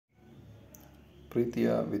ಪ್ರೀತಿಯ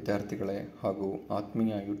ವಿದ್ಯಾರ್ಥಿಗಳೇ ಹಾಗೂ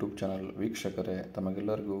ಆತ್ಮೀಯ ಯೂಟ್ಯೂಬ್ ಚಾನಲ್ ವೀಕ್ಷಕರೇ,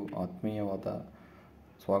 ತಮಗೆಲ್ಲರಿಗೂ ಆತ್ಮೀಯವಾದ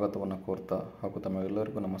ಸ್ವಾಗತವನ್ನು ಕೋರ್ತಾ ಹಾಗೂ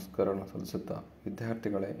ತಮಗೆಲ್ಲರಿಗೂ ನಮಸ್ಕಾರವನ್ನು ಸಲ್ಲಿಸುತ್ತಾ,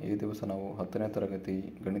 ವಿದ್ಯಾರ್ಥಿಗಳೇ, ಈ ದಿವಸ ನಾವು 10ನೇ ತರಗತಿ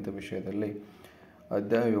ಗಣಿತ ವಿಷಯದಲ್ಲಿ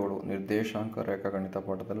ಅಧ್ಯಾಯ 7 ನಿರ್ದೇಶಾಂಕ ರೇಖಾಗಣಿತ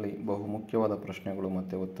ಪಾಠದಲ್ಲಿ ಬಹುಮುಖ್ಯವಾದ ಪ್ರಶ್ನೆಗಳು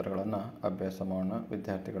ಮತ್ತು ಉತ್ತರಗಳನ್ನು ಅಭ್ಯಾಸ ಮಾಡೋಣ.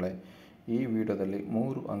 ವಿದ್ಯಾರ್ಥಿಗಳೇ, ಈ ವಿಡಿಯೋದಲ್ಲಿ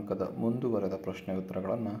 3 ಅಂಕದ ಮುಂದುವರೆದ ಪ್ರಶ್ನೆ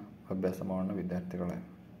ಉತ್ತರಗಳನ್ನು ಅಭ್ಯಾಸ ಮಾಡೋಣ. ವಿದ್ಯಾರ್ಥಿಗಳೇ,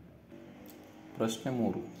 ಪ್ರಶ್ನೆ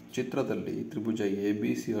 3. ಚಿತ್ರದಲ್ಲಿ ತ್ರಿಭುಜ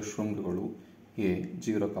ಎಬಿಸಿಯ ಶೃಂಗಗಳು ಎ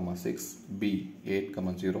 0,6, ಬಿ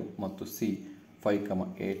 8,0 ಮತ್ತು ಸಿ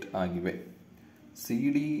 5,8 ಆಗಿವೆ. ಸಿ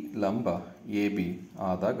ಡಿ ಲಂಬ ಎ ಬಿ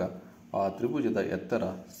ಆದಾಗ ಆ ತ್ರಿಭುಜದ ಎತ್ತರ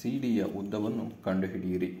ಸಿ ಡಿಯ ಉದ್ದವನ್ನು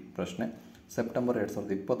ಕಂಡುಹಿಡಿಯಿರಿ. ಪ್ರಶ್ನೆ ಸೆಪ್ಟೆಂಬರ್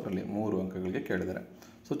 2020ರಲ್ಲಿ 3 ಅಂಕಗಳಿಗೆ ಕೇಳಿದ್ದಾರೆ.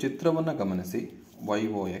 ಸೊ ಚಿತ್ರವನ್ನು ಗಮನಿಸಿ.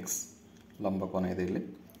 YOX ಲಂಬ ಕೋನ ಇದೆ ಇಲ್ಲಿ.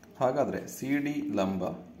 ಹಾಗಾದರೆ ಸಿ ಡಿ ಲಂಬ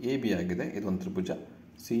ಎ ಬಿ ಆಗಿದೆ. ಇದೊಂದು ತ್ರಿಭುಜ.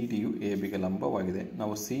 ಸಿ ಡಿಯು ಎ ಬಿಗೆ ಲಂಬವಾಗಿದೆ.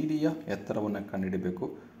 ನಾವು ಸಿ ಡಿಯ ಎತ್ತರವನ್ನು ಕಂಡುಹಿಡಿಯಬೇಕು.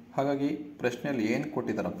 ಹಾಗಾಗಿ ಪ್ರಶ್ನೆಯಲ್ಲಿ ಏನು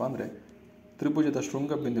ಕೊಟ್ಟಿದ್ದಾರಪ್ಪ ಅಂದರೆ ತ್ರಿಭುಜದ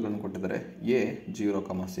ಶೃಂಗ ಬಿಂದುಗಳನ್ನು ಕೊಟ್ಟಿದ್ದಾರೆ. ಎ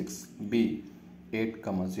 0,6, ಬಿ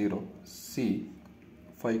 8,0, ಸಿ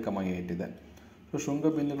 5,8 ಇದೆ. ಸೊ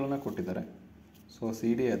ಶೃಂಗ ಬಿಂದುಗಳನ್ನು ಕೊಟ್ಟಿದ್ದಾರೆ. ಸೊ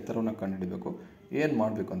ಸಿ ಡಿಯ ಎತ್ತರವನ್ನು ಕಂಡುಹಿಡಿಯಬೇಕು. ಏನು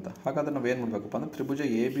ಮಾಡಬೇಕು ಅಂತ. ಹಾಗಾದರೆ ನಾವು ಏನು ಮಾಡಬೇಕಪ್ಪ ಅಂದರೆ ತ್ರಿಭುಜ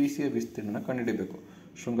ಎ ಬಿ ಸಿಯ ವಿಸ್ತೀರ್ಣನ ಕಂಡುಹಿಡಿಯಬೇಕು.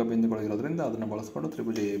 ಶೃಂಗ ಬಿಂದುಗಳು ಇರೋದ್ರಿಂದ ಅದನ್ನು ಬಳಸ್ಕೊಂಡು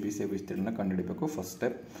ತ್ರಿಭುಜ ಎ ಬಿ ಸಿಯ ವಿಸ್ತೀರ್ಣನ ಕಂಡುಹಿಡಿಯಬೇಕು ಫಸ್ಟ್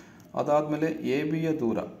ಸ್ಟೆಪ್. ಅದಾದಮೇಲೆ ಎ ಬಿಯ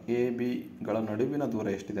ದೂರ, ಎ ಬಿಗಳ ನಡುವಿನ ದೂರ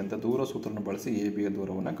ಎಷ್ಟಿದೆ ಅಂತ ದೂರ ಸೂತ್ರವನ್ನು ಬಳಸಿ ಎ ಬಿಯ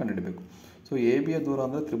ದೂರವನ್ನು ಕಂಡುಹಿಡಬೇಕು. ಸೊ ಎ ಬಿಯ ದೂರ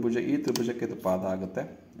ಅಂದರೆ ಈ ತ್ರಿಭುಜಕ್ಕೆ ಇದು ಪಾದ ಆಗುತ್ತೆ,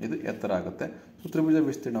 ಇದು ಎತ್ತರ ಆಗುತ್ತೆ. ಸೊ ತ್ರಿಭುಜ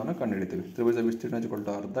ವಿಸ್ತೀರ್ಣವನ್ನು ಕಂಡುಹಿಡಿತೀವಿ. ತ್ರಿಭುಜ ವಿಸ್ತೀರ್ಣ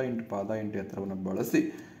ಅರ್ಧ ಇಂಟು ಪಾದ ಇಂಟು ಎತ್ತರವನ್ನು ಬಳಸಿ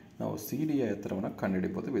ನಾವು ಸಿ ಡಿಯ ಎತ್ತರವನ್ನು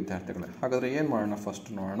ಕಂಡುಹಿಡಿಬೋದು. ವಿದ್ಯಾರ್ಥಿಗಳೇ, ಹಾಗಾದರೆ ಏನು ಮಾಡೋಣ ಫಸ್ಟ್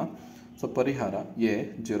ನೋಡೋಣ. ಸೊ ಪರಿಹಾರ ಎ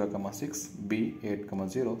 0,6, ಬಿ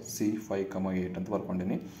 8,0, ಸಿ 5,8 ಅಂತ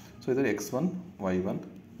ಬರ್ಕೊಂಡಿನಿ. ಸೊ ಇದರ x1 y1,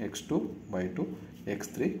 x2 y2,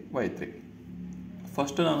 x3 y3.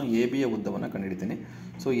 First ನಾನು ಎ ಬಿಯ ಉದ್ದವನ್ನು ಕಂಡುಹಿಡಿತೀನಿ.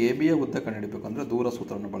 ಸೊ ಎ ಬಿಯ ಉದ್ದ ಕಂಡುಹಿಡಬೇಕು ಅಂದರೆ ದೂರ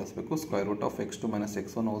ಸೂತ್ರವನ್ನು ಬಳಸಬೇಕು. √(x2 -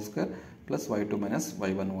 x1) plus y2 -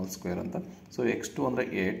 y1² ಅಂತ. ಸೊ x2 ಅಂದರೆ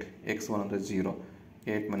 8, x1 ಅಂದರೆ 0,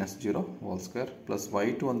 8 - 0² ಪ್ಲಸ್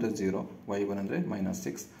y2 ಅಂದರೆ 0, y1 ಅಂದರೆ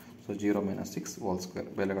 -6. ಸೊ 0 - 6²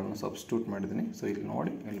 ಬೆಲೆಗಳನ್ನು ಸಬ್ಸ್ಟಿಟ್ಯೂಟ್ ಮಾಡಿದ್ದೀನಿ. ಸೊ ಇಲ್ಲಿ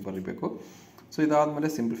ನೋಡಿ, ಇಲ್ಲಿ ಬರೀಬೇಕು. ಸೊ ಇದಾದಮೇಲೆ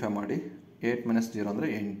ಸಿಂಪ್ಲಿಫೈ ಮಾಡಿ. 8 - 0 ಅಂದರೆ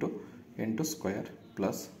 8, 8²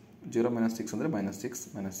 ಪ್ಲಸ್ 0 - 6 ಅಂದರೆ -6,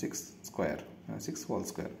 -6² √(8²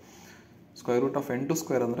 ಅಂದರೆ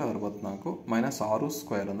 64,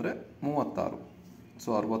 -6² ಅಂದರೆ 36. ಸೊ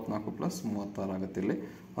 64 ಪ್ಲಸ್ 36 ಆಗುತ್ತೆ. ಇಲ್ಲಿ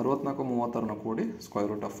 64, 36 ಕೂಡಿ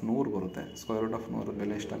 √100 ಬರುತ್ತೆ. √100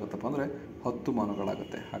 ಬೆಲೆ ಎಷ್ಟಾಗುತ್ತಪ್ಪ ಅಂದರೆ 10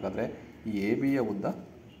 ಮಾನಗಳಾಗುತ್ತೆ. ಹಾಗಾದರೆ ಈ ಎ ಬಿಯ ಉದ್ದ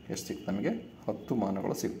ಎಷ್ಟು ಸಿಕ್ತು ನಮಗೆ? 10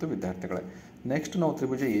 ಮಾನಗಳು ಸಿಕ್ತು. ವಿದ್ಯಾರ್ಥಿಗಳೇ, ನೆಕ್ಸ್ಟ್ ನಾವು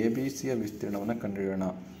ತ್ರಿಭುಜ ಎ ಬಿ ಸಿಯ ವಿಸ್ತೀರ್ಣವನ್ನು ಕಂಡುಹಿಡಿಯೋಣ.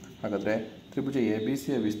 ಹಾಗಾದರೆ ತ್ರಿಭುಜ ಎ ಬಿ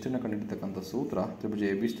ಸಿಯ ವಿಸ್ತೀರ್ಣ ಕಂಡುಹಿಡಿತಕ್ಕಂಥ ಸೂತ್ರ ತ್ರಿಭುಜ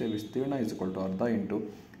ಎ ಬಿ ಸಿಯ ವಿಸ್ತೀರ್ಣ ಅರ್ಧ into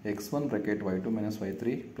x1 bracket y2 -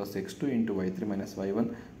 y3 plus x2 into y3 - y1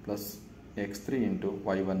 plus x3 into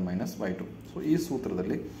y1 - y2. So ಈ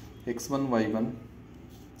ಸೂತ್ರದಲ್ಲಿ x1 y1,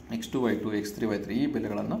 x2 y2, x3 y3 ಈ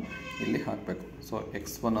ಬೆಲೆಗಳನ್ನು ಇಲ್ಲಿ ಹಾಕಬೇಕು. ಸೊ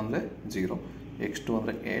x1 ಅಂದರೆ 0, x2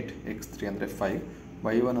 ಅಂದರೆ 8, x3 ಅಂದರೆ 5,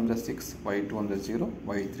 y1 ಅಂದರೆ 6, y2 ಅಂದರೆ 0,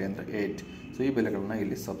 y3 ಅಂದರೆ 8. ಸೊ ಈ ಬೆಲೆಗಳನ್ನ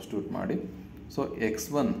ಇಲ್ಲಿ ಸಬ್ಸ್ಟಿಟ್ಯೂಟ್ ಮಾಡಿ. ಸೊ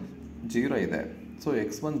x1 0 ಇದೆ. ಸೊ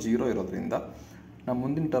x1 0 ಇರೋದ್ರಿಂದ ನಾವು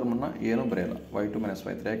ಮುಂದಿನ ಟರ್ಮನ್ನು ಏನೂ ಬರೆಯಲ್ಲ, y2 -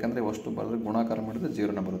 y3, ಯಾಕಂದರೆ ಅಷ್ಟು ಬರೆದ್ರೆ ಗುಣಾಕಾರ ಮಾಡಿದರೆ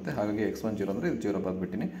 0ನೇ ಬರುತ್ತೆ. ಹಾಗಾಗಿ x1 0 ಅಂದರೆ 0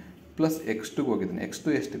 ಬರೆದ್ಬಿಟ್ಟಿನಿ. ಪ್ಲಸ್ x2ಗೆ ಹೋಗಿದ್ದೀನಿ.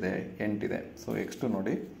 x2 ಎಷ್ಟಿದೆ? 8 ಇದೆ. ಸೊ x2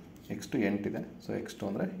 ನೋಡಿ, x2 8 ಇದೆ. ಸೊ x2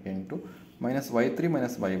 ಅಂದರೆ 8 ಮೈನಸ್ y3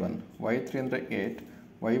 - y1, y3 ಅಂದರೆ 8,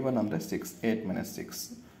 y1 ಅಂದರೆ 6, 8 - 6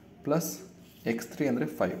 ಪ್ಲಸ್ x3 ಅಂದರೆ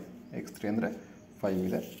 5, x3 ಅಂದರೆ 5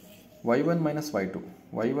 ಇದೆ. y1 - y2,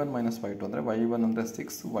 y1 - y2 ಅಂದರೆ y1 ಅಂದರೆ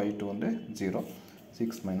 6, y2 ಅಂದರೆ 0,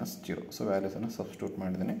 6 - 0. ಸೊ ವ್ಯಾಲ್ಯೂಸನ್ನು ಸಬ್ಸ್ಟಿಟ್ಯೂಟ್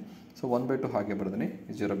ಮಾಡಿದ್ದೀನಿ. ಸೊ 1/2 ಹಾಗೆ ಬರ್ತೀನಿ,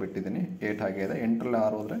 0 ಬಿಟ್ಟಿದ್ದೀನಿ. 8 ಹಾಗೆ ಇದೆ. 8ರಲ್ಲಿ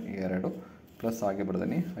 6 ಹೋದರೆ 2 ಪ್ಲಸ್ ಹಾಗೆ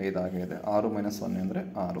ಬರ್ತೀನಿ, 5 ಹಾಗೆ ಇದೆ. 6 - 0 ಅಂದರೆ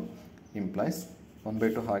 6 ಇಂಪ್ಲೈಸ್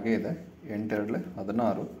 1/2 ಹಾಗೆ ಇದೆ. 8 2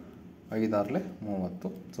 16, 5 6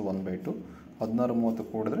 30. ಸೊ 1/2 16 30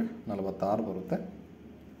 ಕೂಡಿದ್ರೆ 46 ಬರುತ್ತೆ.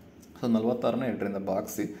 ಸೊ 46ನ 2ರಿಂದ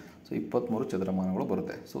ಭಾಗಿಸಿ. ಸೊ 23 ಚದರಮಾನಗಳು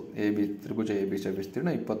ಬರುತ್ತೆ. ಸೊ ತ್ರಿಭುಜ ಎ ಬಿ ಸಿಯ ವಿಸ್ತೀರ್ಣ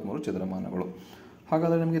 23 ಚದರಮಾನಗಳು.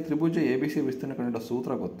 ಹಾಗಾದರೆ ನಿಮಗೆ ತ್ರಿಭುಜ ಎ ಬಿ ಸಿಯ ವಿಸ್ತೀರ್ಣ ಕಂಡುಹಿಡಿಯೋ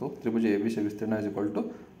ಸೂತ್ರ ಗೊತ್ತು. ತ್ರಿಭುಜ ಎ ಬಿ ಸಿಯ ವಿಸ್ತೀರ್ಣ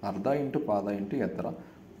ಅರ್ಧ ಇಂಟು ಪಾದ ಇಂಟು ಎತ್ತರ.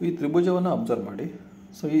 ಈ ತ್ರಿಭುಜವನ್ನು ಅಬ್ಸರ್ವ್ ಮಾಡಿ.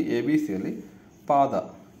 ಸೊ ಈ ಎ ಬಿ ಸಿಯಲ್ಲಿ ಪಾದ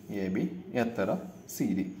ಎ ಬಿ, ಎತ್ತರ ಸಿ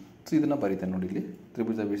ಡಿ. ಸೊ ಇದನ್ನು ಬರೀತೇನೆ ನೋಡಿ. ಇಲ್ಲಿ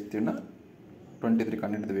ತ್ರಿಭುಜ ವಿಸ್ತೀರ್ಣ 23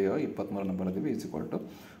 ಕಂಡುಹಿಡಿದ್ವಿ, 23 ಬರೆದಿವಿ,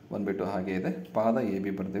 1/2 ಹಾಗೆ ಇದೆ. ಪಾದ ಎ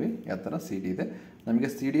ಬಿ ಬರ್ತೀವಿ, ಎತ್ತರ ಸಿ ಡಿ ಇದೆ. ನಮಗೆ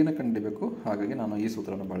ಸಿ ಡಿಯನ್ನು ಕಂಡುಹಿಡಬೇಕು. ಹಾಗಾಗಿ ನಾನು ಈ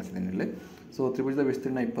ಸೂತ್ರವನ್ನು ಬಳಸಿದ್ದೀನಿ ಇಲ್ಲಿ. ಸೊ ತ್ರಿಭುಜದ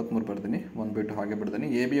ವಿಸ್ತೀರ್ಣ 23 ಬರ್ತೀನಿ, 1/2 ಹಾಗೆ ಬರ್ತೀನಿ.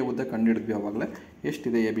 ಎ ಬಿಯ ಉದ್ದ ಕಂಡುಹಿಡಿದ್ವಿ ಆವಾಗಲೇ.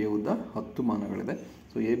 ಎಷ್ಟಿದೆ ಎ ಬಿಯ ಉದ್ದ? 10 ಮಾನಗಳಿದೆ.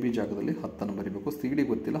 ಸೊ ಎ ಬಿ ಜಾಗದಲ್ಲಿ 10 ಬರೀಬೇಕು. ಸಿ ಡಿ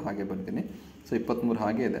ಗೊತ್ತಿಲ್ಲ, ಹಾಗೆ ಬರ್ತೀನಿ. ಸೊ 23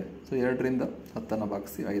 ಹಾಗೆ ಇದೆ. ಸೊ 2ರಿಂದ 10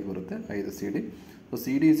 ಭಾಗಿಸಿ 5 ಬರುತ್ತೆ, 5 C D. So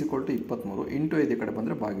C D is equal to 23 into 5 ಕಡೆ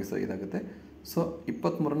ಬಂದರೆ ಭಾಗಿಸು 5 ಆಗುತ್ತೆ. ಸೊ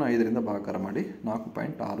 23ನ 5ರಿಂದ ಭಾಗಾಕಾರ ಮಾಡಿ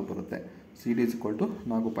 4.6 ಬರುತ್ತೆ. C D is equal to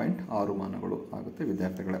 4.6 ಮಾನಗಳು ಆಗುತ್ತೆ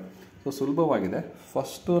ವಿದ್ಯಾರ್ಥಿಗಳೇ. ಸೊ ಸುಲಭವಾಗಿದೆ.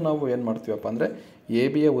 ಫಸ್ಟು ನಾವು ಏನು ಮಾಡ್ತೀವಪ್ಪ ಅಂದರೆ ಎ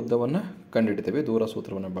ಬಿಯ ಉದ್ದವನ್ನು ಕಂಡುಹಿಡಿತೀವಿ ದೂರ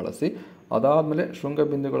ಸೂತ್ರವನ್ನು ಬಳಸಿ. ಅದಾದಮೇಲೆ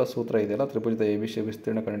ಶೃಂಗಬಿಂದುಗಳ ಸೂತ್ರ ಇದೆಯಲ್ಲ, ತ್ರಿಭುಜದ ಎ ಬಿ ಸಿ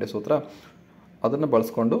ವಿಸ್ತೀರ್ಣ ಕಂಡುಹಿಡಿಯೋ ಸೂತ್ರ, ಅದನ್ನು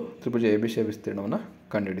ಬಳಸ್ಕೊಂಡು ತ್ರಿಭುಜ ಎ ಬಿ ಸಿ ವಿಸ್ತೀರ್ಣವನ್ನು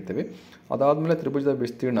ಕಂಡುಹಿಡಿತೀವಿ. ಅದಾದಮೇಲೆ ತ್ರಿಭುಜದ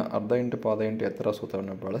ವಿಸ್ತೀರ್ಣ ಅರ್ಧ ಇಂಟು ಪಾದ ಇಂಟು ಎತ್ತರ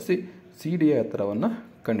ಸೂತ್ರವನ್ನು ಬಳಸಿ ಸಿ ಡಿಯ ಎತ್ತರವನ್ನು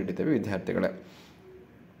ಕಂಡುಹಿಡಿತೀವಿ ವಿದ್ಯಾರ್ಥಿಗಳೇ.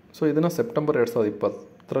 ಸೊ ಇದನ್ನು ಸೆಪ್ಟೆಂಬರ್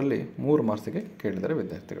 2020ರಲ್ಲಿ 3 ಮಾರ್ಕ್ಸಿಗೆ ಕೇಳಿದ್ದಾರೆ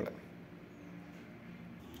ವಿದ್ಯಾರ್ಥಿಗಳೇ.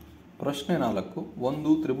 ಪ್ರಶ್ನೆ 4.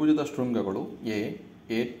 ಒಂದು ತ್ರಿಭುಜದ ಶೃಂಗಗಳು ಎ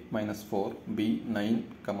 8-4, ಬಿ 9,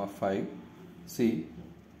 5, ಸಿ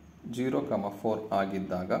 0, 4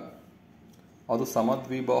 ಆಗಿದ್ದಾಗ ಅದು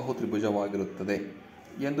ಸಮದ್ವಿಬಾಹು ತ್ರಿಭುಜವಾಗಿರುತ್ತದೆ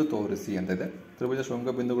ಎಂದು ತೋರಿಸಿ ಅಂತಿದೆ. ತ್ರಿಭುಜ ಶೃಂಗ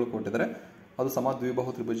ಬಿಂದುಗಳು ಕೊಟ್ಟಿದ್ದಾರೆ, ಅದು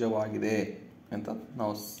ಸಮದ್ವಿಬಾಹು ತ್ರಿಭುಜವಾಗಿದೆ ಅಂತ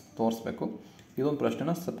ನಾವು ತೋರಿಸ್ಬೇಕು. ಇದೊಂದು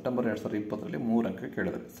ಪ್ರಶ್ನೆನ ಸೆಪ್ಟೆಂಬರ್ 2020ರಲ್ಲಿ 3 ಅಂಕಕ್ಕೆ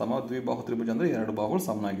ಕೇಳಿದ್ದಾರೆ. ಸಮದ್ವಿಬಾಹು ತ್ರಿಭುಜ ಅಂದರೆ 2 ಬಾಹುಗಳು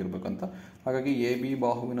ಸಮನಾಗಿರ್ಬೇಕಂತ. ಹಾಗಾಗಿ ಎ ಬಿ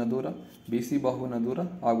ಬಾಹುವಿನ ದೂರ, ಬಿ ಸಿ ಬಾಹುವಿನ ದೂರ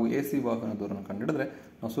ಹಾಗೂ ಎ ಸಿ ಬಾಹುವಿನ ದೂರವನ್ನು ಕಂಡುಹಿಡಿದ್ರೆ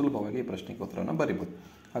ನಾವು ಸುಲಭವಾಗಿ ಈ ಪ್ರಶ್ನೆಗೆ ಉತ್ತರವನ್ನು ಬರೀಬೋದು.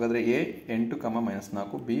 ಹಾಗಾದರೆ ಎ 8,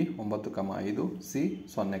 -4, ಬಿ 9, 5, ಸಿ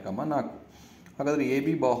 0, 4. ಹಾಗಾದರೆ ಎ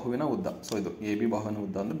ಬಿ ಬಾಹುವಿನ ಉದ್ದ, ಸೊ ಇದು ಎ ಬಿ ಬಾಹುವಿನ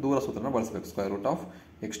ಉದ್ದ ಅಂದರೆ ದೂರ ಸೂತ್ರನ ಬಳಸಬೇಕು.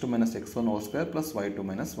 √(x2 - x1) + y2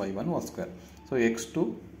 - y1². So x2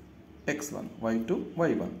 x1, y2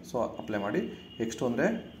 y1. So apply ಮಾಡಿ. x2 ಅಂದರೆ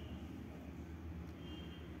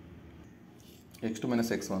x2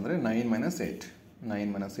 - x1 ಅಂದರೆ 9 - 8, 9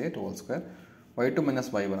 - 8² y2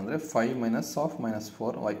 - y1 ಅಂದರೆ 5 -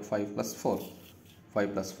 4 5 + 4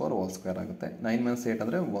 5 + 4² ಆಗುತ್ತೆ. 9 - 8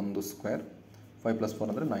 ಅಂದರೆ 1², 5 + 4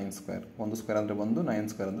 ಅಂದರೆ 9², 1² ಅಂದರೆ 1,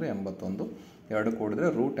 9² ಅಂದರೆ 81, 2 ಕೂಡಿದ್ರೆ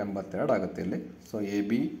 √82 ಆಗುತ್ತೆ ಇಲ್ಲಿ. ಸೊ ಎ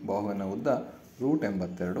ಬಿ ಬಾಹುವಿನ ಉದ್ದ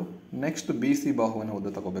 √82. ನೆಕ್ಸ್ಟ್ ಬಿ ಸಿ ಬಾಹುವಿನ ಉದ್ದ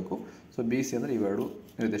ತಗೋಬೇಕು. ಸೊ ಬಿ ಸಿ ಅಂದರೆ ಇವೆರಡು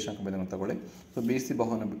ನಿರ್ದೇಶಾಂಕ ಬಿಂದುಗಳನ್ನು ತಗೊಳ್ಳಿ. ಸೊ ಬಿ ಸಿ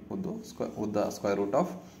ಬಾಹುವಿನ ಉದ್ದ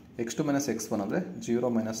 √(x2 - x1) ಅಂದರೆ 0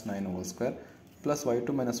 - 9² + y2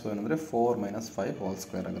 - y1 ಅಂದರೆ 4 -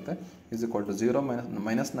 5² ಆಗುತ್ತೆ. ಇಸ್ ಈಕ್ವಲ್ ಟು 0 -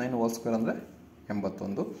 9² ಅಂದರೆ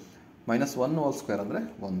 81, -1² ಅಂದರೆ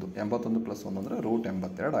 1, 81 + 1 ಅಂದರೆ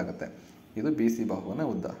 √82 ಆಗುತ್ತೆ. ಇದು ಬಿ ಸಿ ಬಾಹುವಿನ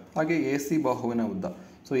ಉದ್ದ. ಹಾಗೆ ಎ ಸಿ ಬಾಹುವಿನ ಉದ್ದ.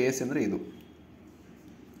 ಸೊ ಎ ಸಿ ಅಂದರೆ ಇದು.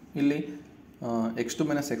 ಇಲ್ಲಿ x2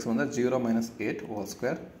 - x1 ಅಂದರೆ 0 -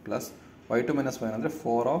 8² + y2 - y1 ಅಂದರೆ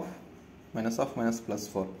 4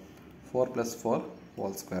 +4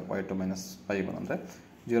 y2 - y1 ಅಂದರೆ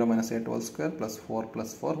 0 - 8² + 4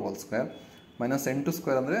 + 4²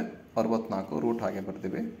 -8² ಅಂದರೆ 64, ರೂಟ್ ಹಾಗೆ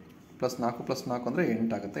ಬರ್ತೀವಿ. +4 + 4 ಅಂದರೆ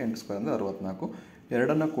 8 ಆಗುತ್ತೆ, 8² ಅಂದರೆ 64.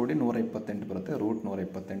 ಎರಡನ್ನು ಕೂಡಿ 128 ಬರುತ್ತೆ,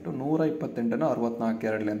 √128. 128ನ್ನು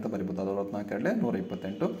 64 ಅಂತ ಬರಿಬೋದು. ಅದು 64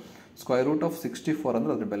 128. √64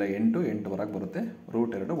 ಅಂದರೆ ಅದ್ರ ಬೆಲೆ 8 ಹೊರಗೆ ಬರುತ್ತೆ,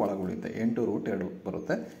 √2 ಒಳಗುಳಿಯುತ್ತೆ, 8 √2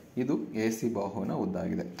 ಬರುತ್ತೆ. ಇದು ಎ ಸಿ ಬಾಹುವಿನ ಉದ್ದ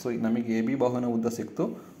ಆಗಿದೆ. ಸೊ ನಮಗೆ ಎ ಬಿ ಬಾಹುವಿನ ಉದ್ದ ಸಿಕ್ತು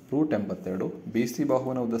 √82, ಬಿ ಸಿ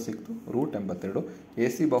ಬಾಹುವಿನ ಉದ್ದ ಸಿಕ್ತು √82, ಎ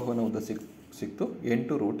ಸಿ ಬಾಹುವಿನ ಉದ್ದ ಸಿಕ್ತು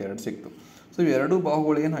 8 √2 ಸಿಕ್ತು. ಸೊ ಇವೆರಡು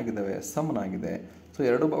ಬಾಹುಗಳು ಏನಾಗಿದ್ದಾವೆ? ಸಮನಾಗಿದೆ. ಸೊ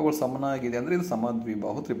ಎರಡು ಬಾಹುಗಳು ಸಮನಾಗಿದೆ ಅಂದರೆ ಇದು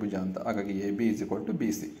ಸಮದ್ವಿಬಾಹು ತ್ರಿಭುಜ ಅಂತ. ಹಾಗಾಗಿ A B is equal to B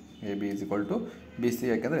C, A B is equal to B C.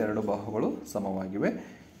 ಯಾಕೆಂದರೆ ಎರಡು ಬಾಹುಗಳು ಸಮವಾಗಿವೆ.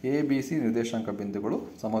 ಎ ಬಿ ಸಿ ನಿರ್ದೇಶಾಂಕ ಬಿಂದುಗಳು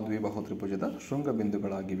ಸಮದ್ವಿಬಾಹು ತ್ರಿಭುಜದ ಶೃಂಗ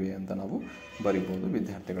ಬಿಂದುಗಳಾಗಿವೆ ಅಂತ ನಾವು ಬರಿಬೋದು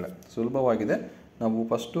ವಿದ್ಯಾರ್ಥಿಗಳೇ. ಸುಲಭವಾಗಿದೆ. ನಾವು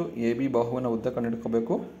ಫಸ್ಟು ಎ ಬಿ ಬಾಹುವಿನ ಉದ್ದ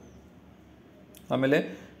ಕಂಡುಹಿಡ್ಕೋಬೇಕು, ಆಮೇಲೆ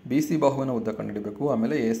ಬಿ ಸಿ ಬಾಹುವಿನ ಉದ್ದ ಕಂಡುಹಿಡಬೇಕು,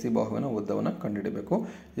 ಆಮೇಲೆ ಎ ಸಿ ಬಾಹುವಿನ ಉದ್ದವನ್ನು ಕಂಡುಹಿಡಬೇಕು.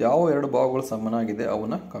 ಯಾವ ಎರಡು ಬಾಹುಗಳು ಸಮನಾಗಿದೆ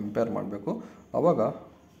ಅವನ್ನ ಕಂಪೇರ್ ಮಾಡಬೇಕು. ಆವಾಗ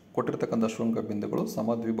ಕೊಟ್ಟಿರ್ತಕ್ಕಂಥ ಶೃಂಗ ಬಿಂದುಗಳು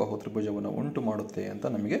ಸಮದ್ವಿಬಾಹು ತ್ರಿಭುಜವನ್ನು ಉಂಟು ಮಾಡುತ್ತೆ ಅಂತ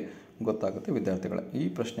ನಮಗೆ ಗೊತ್ತಾಗುತ್ತೆ ವಿದ್ಯಾರ್ಥಿಗಳೇ. ಈ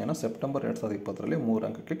ಪ್ರಶ್ನೆಯನ್ನು ಸೆಪ್ಟೆಂಬರ್ 2020ರಲ್ಲಿ 3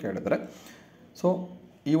 ಅಂಕಕ್ಕೆ ಕೇಳಿದರೆ. ಸೊ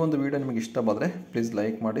ಈ ಒಂದು ವಿಡಿಯೋ ನಿಮಗೆ ಇಷ್ಟವಾದರೆ ಪ್ಲೀಸ್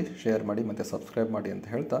ಲೈಕ್ ಮಾಡಿ, ಶೇರ್ ಮಾಡಿ ಮತ್ತು ಸಬ್ಸ್ಕ್ರೈಬ್ ಮಾಡಿ ಅಂತ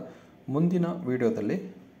ಹೇಳ್ತಾ ಮುಂದಿನ ವಿಡಿಯೋದಲ್ಲಿ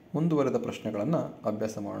ಮುಂದುವರೆದ ಪ್ರಶ್ನೆಗಳನ್ನು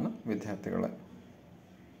ಅಭ್ಯಾಸ ಮಾಡೋಣ ವಿದ್ಯಾರ್ಥಿಗಳೇ.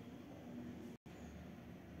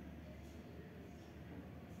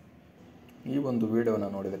 ಈ ಒಂದು ವಿಡಿಯೋವನ್ನು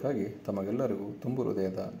ನೋಡಿದ್ದಕ್ಕಾಗಿ ತಮಗೆಲ್ಲರಿಗೂ ತುಂಬು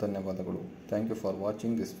ಹೃದಯದ ಧನ್ಯವಾದಗಳು. Thank you for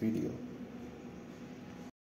watching this video.